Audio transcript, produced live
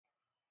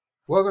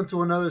Welcome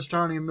to another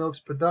Starting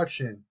Milks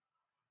production.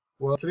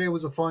 Well, today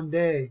was a fun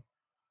day.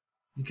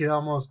 You could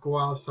almost go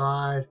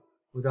outside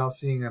without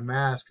seeing a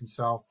mask in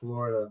South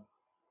Florida.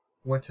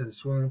 Went to the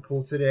swimming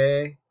pool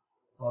today.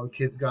 All the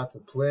kids got to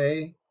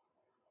play.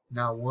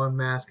 Not one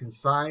mask in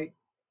sight.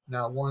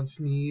 Not one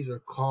sneeze or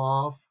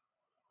cough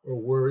or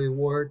worry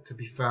wart to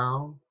be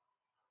found.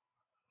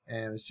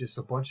 And it was just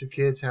a bunch of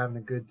kids having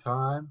a good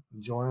time,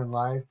 enjoying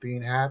life,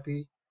 being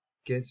happy,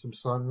 getting some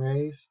sun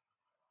rays.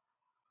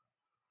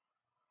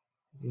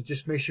 It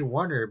just makes you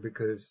wonder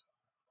because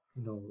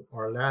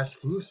our last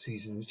flu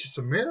season was just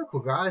a miracle,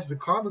 guys. The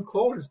common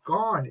cold is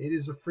gone. It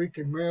is a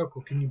freaking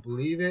miracle. Can you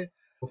believe it?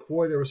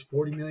 Before, there was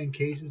 40 million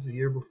cases the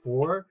year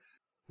before.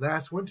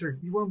 Last winter,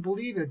 you wouldn't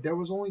believe it. There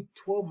was only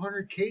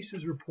 1,200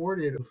 cases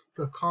reported of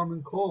the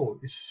common cold.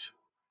 It's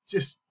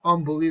just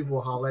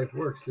unbelievable how life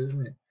works,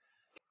 isn't it?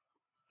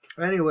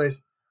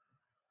 Anyways,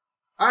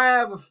 I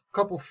have a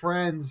couple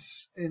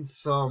friends in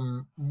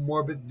some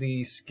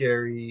morbidly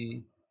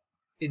scary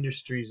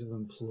industries of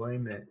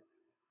employment.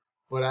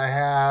 But I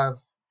have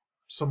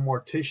some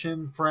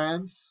mortician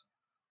friends,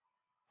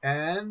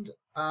 and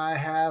I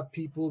have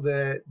people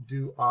that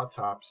do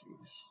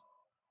autopsies.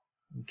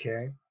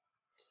 Okay?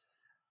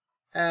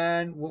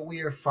 And what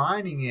we are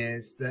finding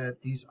is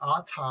that these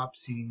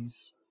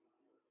autopsies,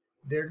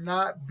 they're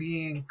not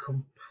being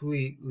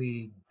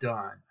completely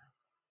done.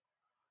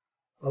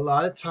 A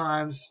lot of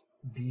times,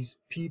 these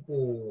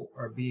people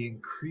are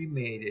being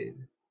cremated,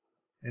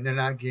 and they're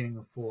not getting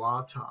a full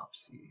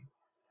autopsy.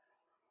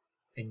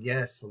 And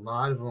yes, a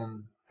lot of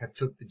them have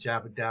took the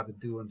jabba dabba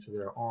do into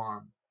their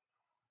arm.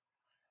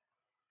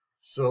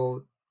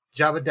 So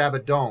jabba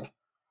dabba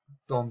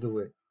don't do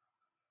it.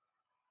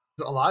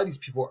 A lot of these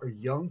people are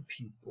young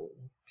people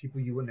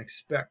you wouldn't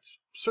expect.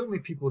 Certainly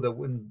people that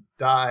wouldn't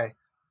die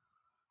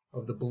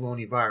of the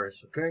baloney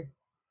virus, okay?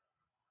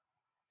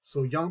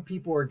 So young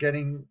people are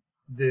getting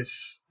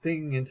this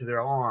thing into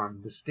their arm,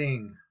 the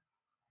sting,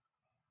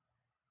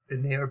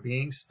 and they are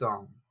being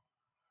stung.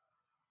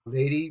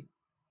 Lady,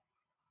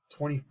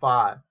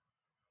 25,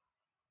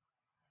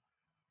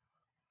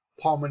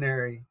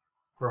 pulmonary,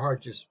 her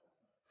heart just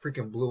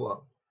freaking blew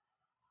up.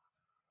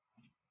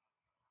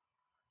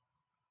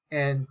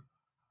 And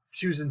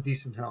she was in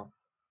decent health.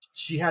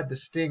 She had the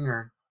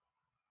stinger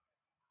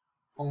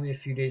only a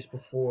few days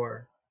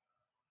before.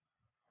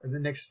 And the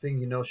next thing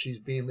you know, she's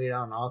being laid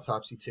on an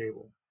autopsy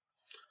table.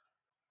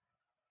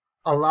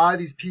 A lot of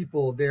these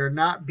people, they're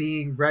not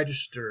being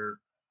registered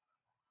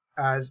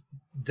as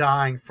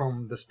dying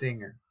from the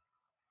stinger.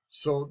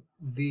 So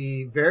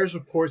the various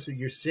reports that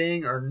you're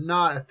seeing are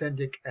not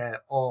authentic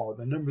at all.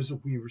 The numbers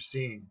that we were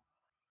seeing.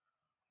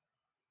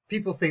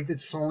 People think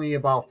it's only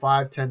about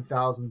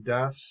 5,000-10,000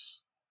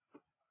 deaths,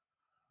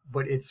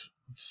 but it's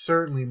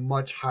certainly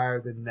much higher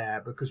than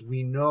that because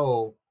we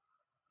know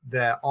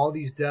that all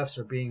these deaths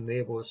are being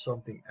labeled as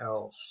something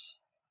else.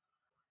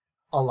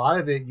 A lot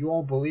of it, you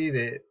won't believe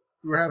it,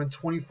 we're having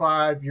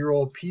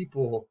 25-year-old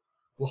people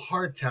with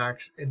heart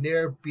attacks and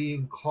they're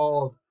being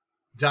called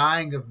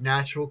dying of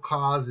natural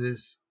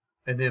causes,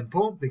 and then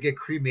boom, they get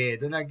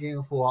cremated. They're not getting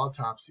a full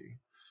autopsy.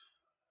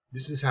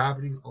 This is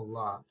happening a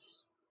lot.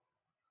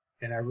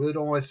 And I really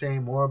don't want to say any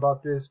more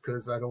about this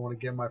because I don't want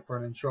to get my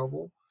friend in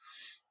trouble.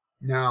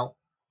 Now,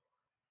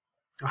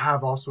 I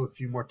have also a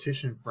few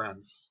mortician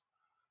friends.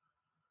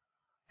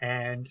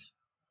 And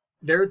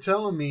they're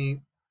telling me,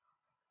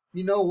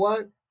 you know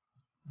what?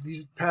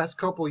 These past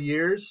couple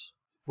years,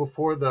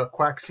 before the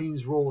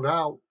quackseens rolled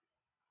out,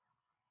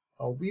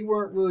 we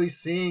weren't really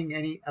seeing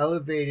any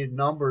elevated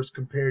numbers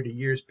compared to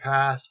years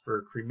past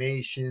for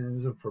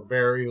cremations and for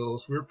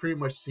burials. We were pretty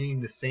much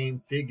seeing the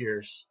same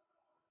figures.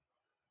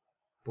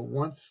 But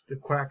once the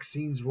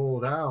quackseens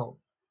rolled out,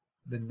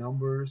 the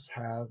numbers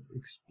have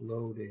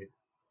exploded.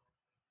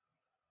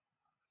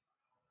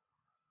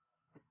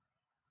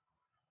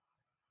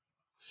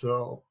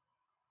 So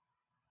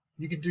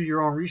you can do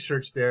your own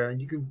research there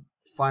and you can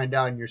find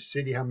out in your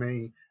city how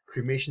many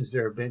cremations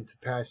there have been to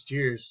past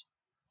years.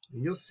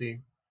 And you'll see.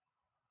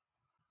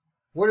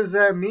 What does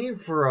that mean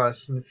for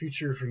us in the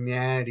future of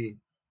humanity?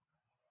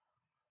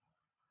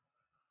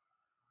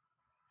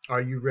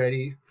 Are you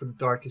ready for the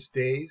darkest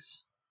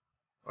days?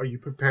 Are you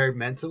prepared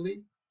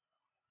mentally?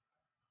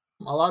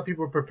 A lot of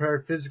people are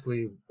prepared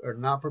physically or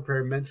not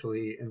prepared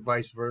mentally, and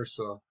vice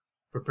versa.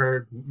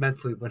 Prepared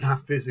mentally but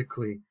not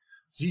physically.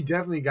 So you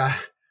definitely got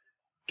to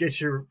get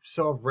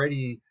yourself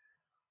ready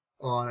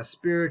on a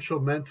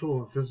spiritual,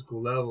 mental, and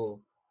physical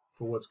level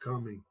for what's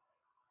coming.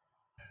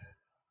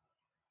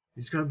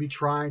 It's going to be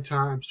trying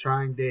times,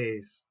 trying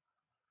days.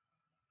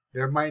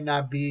 There might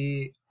not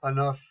be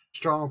enough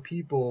strong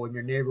people in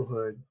your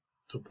neighborhood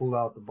to pull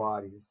out the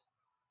bodies.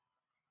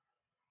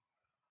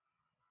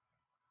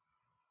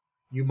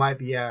 You might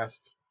be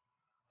asked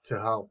to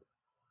help.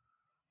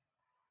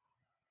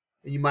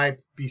 You might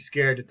be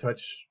scared to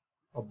touch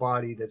a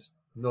body that's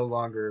no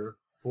longer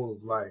full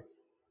of life.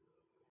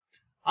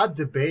 I've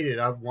debated,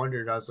 I've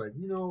wondered, I was like,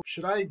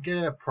 should I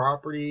get a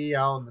property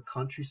out in the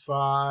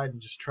countryside and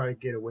just try to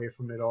get away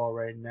from it all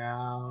right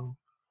now?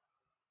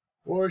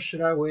 Or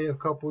should I wait a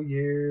couple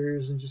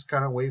years and just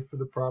kind of wait for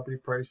the property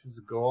prices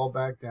to go all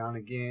back down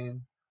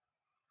again?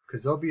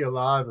 Because there'll be a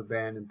lot of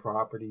abandoned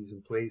properties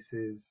and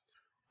places.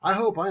 I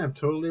hope I am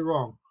totally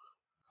wrong.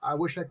 I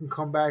wish I can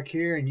come back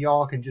here and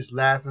y'all can just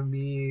laugh at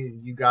me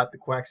and you got the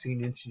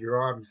Quackseen into your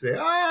arm and say,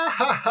 ah,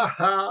 ha, ha,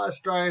 ha,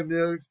 Australian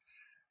Milks,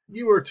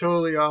 you were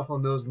totally off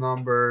on those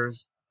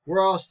numbers.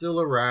 We're all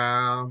still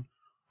around.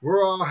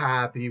 We're all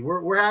happy.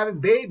 We're having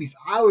babies.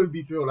 I would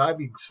be thrilled. I'd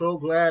be so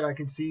glad I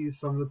can see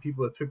some of the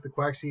people that took the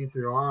Quackseen into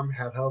their arm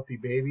have healthy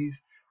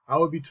babies. I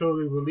would be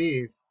totally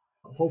relieved.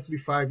 Hopefully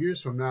 5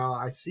 years from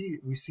now,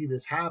 we see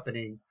this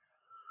happening.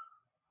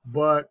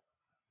 But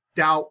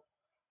doubt,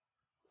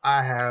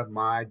 I have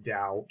my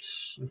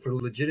doubts, and for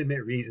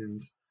legitimate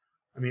reasons.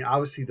 I mean,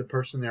 obviously the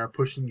person there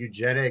pushing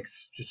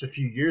eugenics just a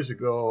few years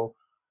ago,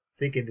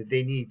 thinking that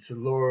they need to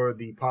lower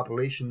the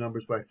population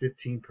numbers by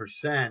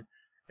 15%,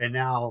 and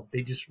now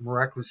they just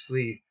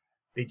miraculously,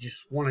 they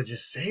just want to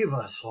just save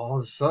us all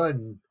of a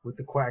sudden with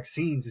the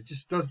Quackseens. It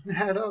just doesn't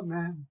add up,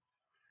 man.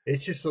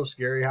 It's just so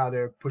scary how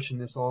they're pushing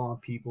this all on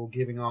people,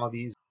 giving all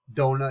these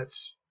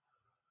donuts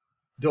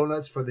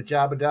for the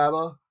Jabba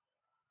Dabba.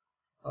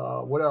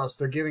 What else?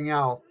 They're giving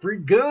out free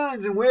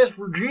guns in West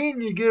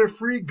Virginia. You get a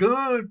free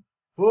gun.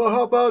 Well,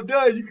 how about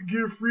that? You could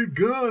get a free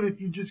gun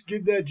if you just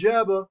get that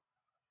Jabba.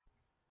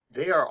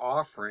 They are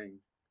offering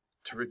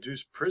to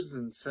reduce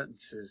prison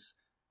sentences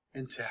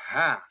into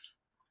half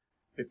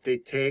if they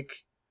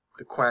take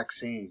the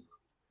Quackseen.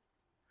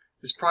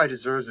 This probably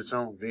deserves its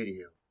own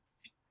video.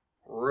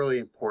 Really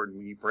important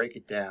when you break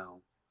it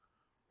down.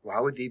 Why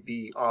would they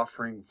be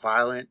offering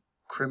violent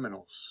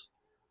criminals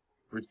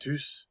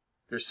reduce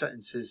their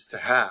sentences to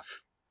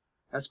half?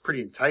 That's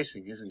pretty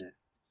enticing, isn't it?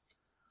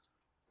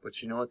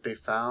 But you know what they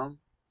found?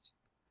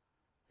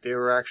 They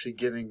were actually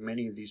giving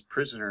many of these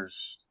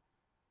prisoners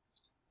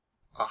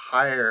a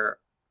higher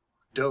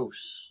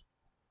dose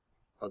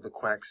of the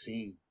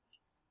Quackseen.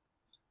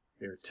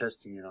 They were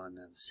testing it on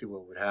them to see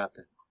what would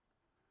happen.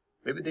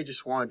 Maybe they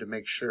just wanted to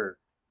make sure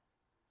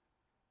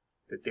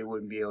that they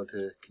wouldn't be able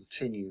to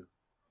continue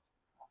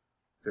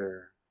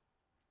their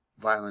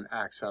violent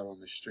acts out on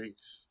the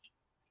streets.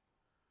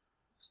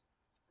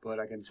 But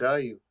I can tell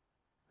you,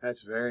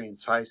 that's very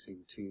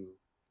enticing to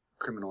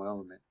criminal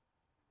element.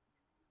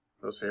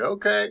 They'll say,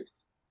 okay,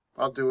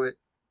 I'll do it.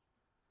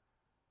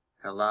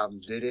 And a lot of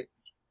them did it.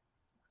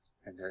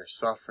 And they're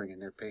suffering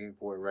and they're paying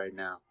for it right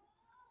now.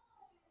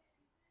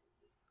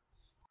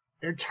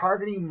 They're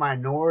targeting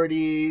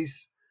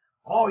minorities.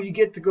 Oh, you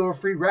get to go to a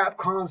free rap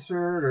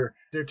concert. Or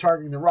they're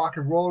targeting the rock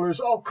and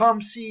rollers. Oh,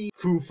 come see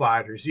Foo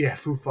Fighters. Yeah,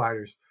 Foo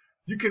Fighters.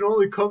 You can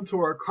only come to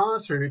our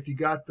concert if you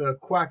got the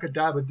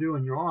quack-a-dabba-doo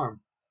in your arm.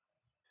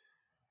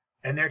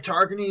 And they're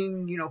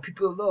targeting,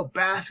 people that love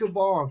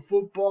basketball and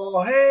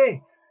football.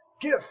 Hey,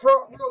 get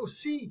front row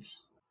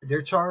seats.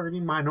 They're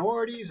targeting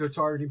minorities. They're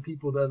targeting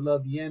people that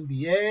love the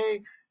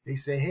NBA. They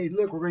say, hey,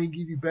 look, we're going to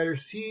give you better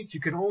seats. You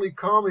can only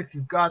come if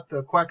you've got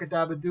the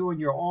quack-a-dabba-doo in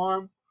your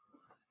arm.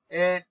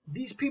 And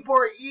these people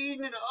are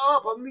eating it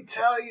up. Let me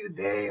tell you,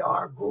 they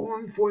are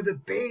going for the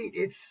bait.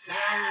 It's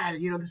sad.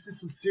 This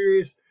is some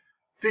serious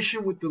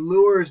fishing with the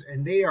lures,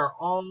 and they are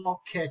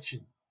all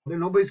catching.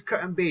 Nobody's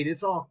cutting bait.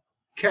 It's all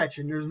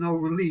catching. There's no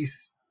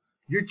release.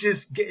 You're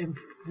just getting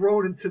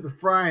thrown into the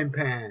frying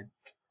pan.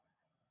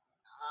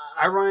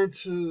 I ran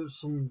into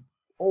some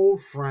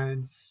old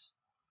friends,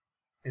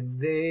 and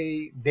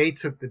they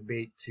took the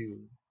bait too.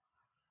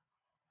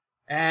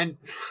 And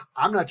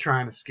I'm not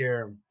trying to scare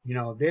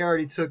them. They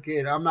already took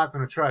it. I'm not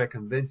going to try to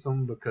convince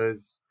them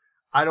because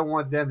I don't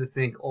want them to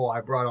think, oh,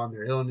 I brought on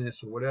their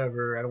illness or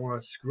whatever. I don't want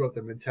to screw up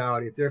their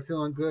mentality. If they're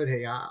feeling good,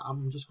 hey,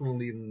 I'm just going to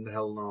leave them the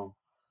hell alone.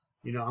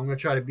 I'm going to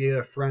try to be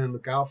a friend and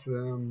look out for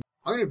them.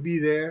 I'm going to be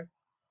there.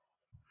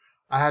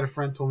 I had a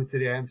friend told me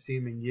today I haven't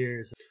seen him in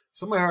years.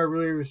 Somebody I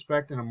really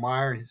respect and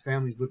admire, and his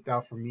family's looked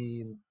out for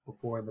me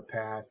before in the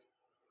past.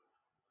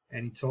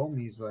 And he told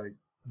me, he's like,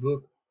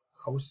 look,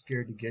 I was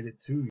scared to get it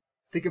too.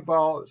 Think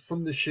about some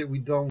of the shit we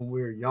done when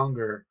we were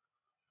younger,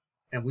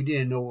 and we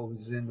didn't know what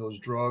was in those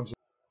drugs.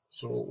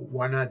 So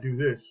why not do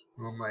this?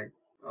 And I'm like,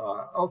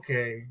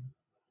 okay.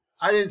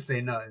 I didn't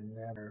say nothing,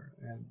 man.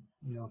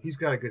 And he's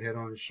got a good head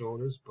on his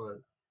shoulders,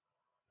 but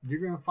you're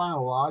gonna find a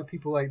lot of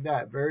people like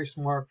that, very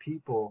smart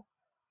people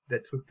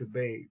that took the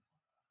bait.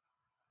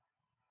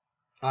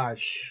 I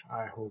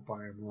hope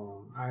I am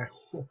wrong. I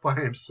hope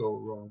I am so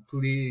wrong.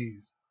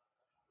 Please,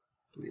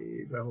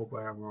 I hope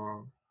I am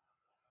wrong,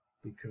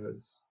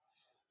 because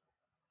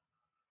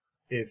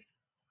if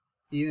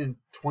even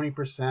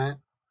 20%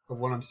 of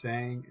what I'm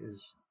saying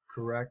is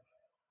correct,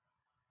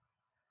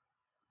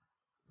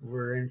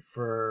 we're in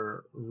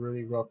for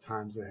really rough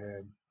times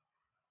ahead.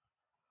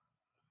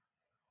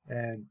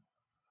 And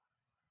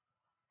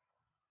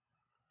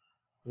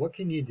what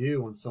can you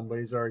do when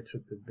somebody's already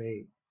took the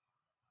bait?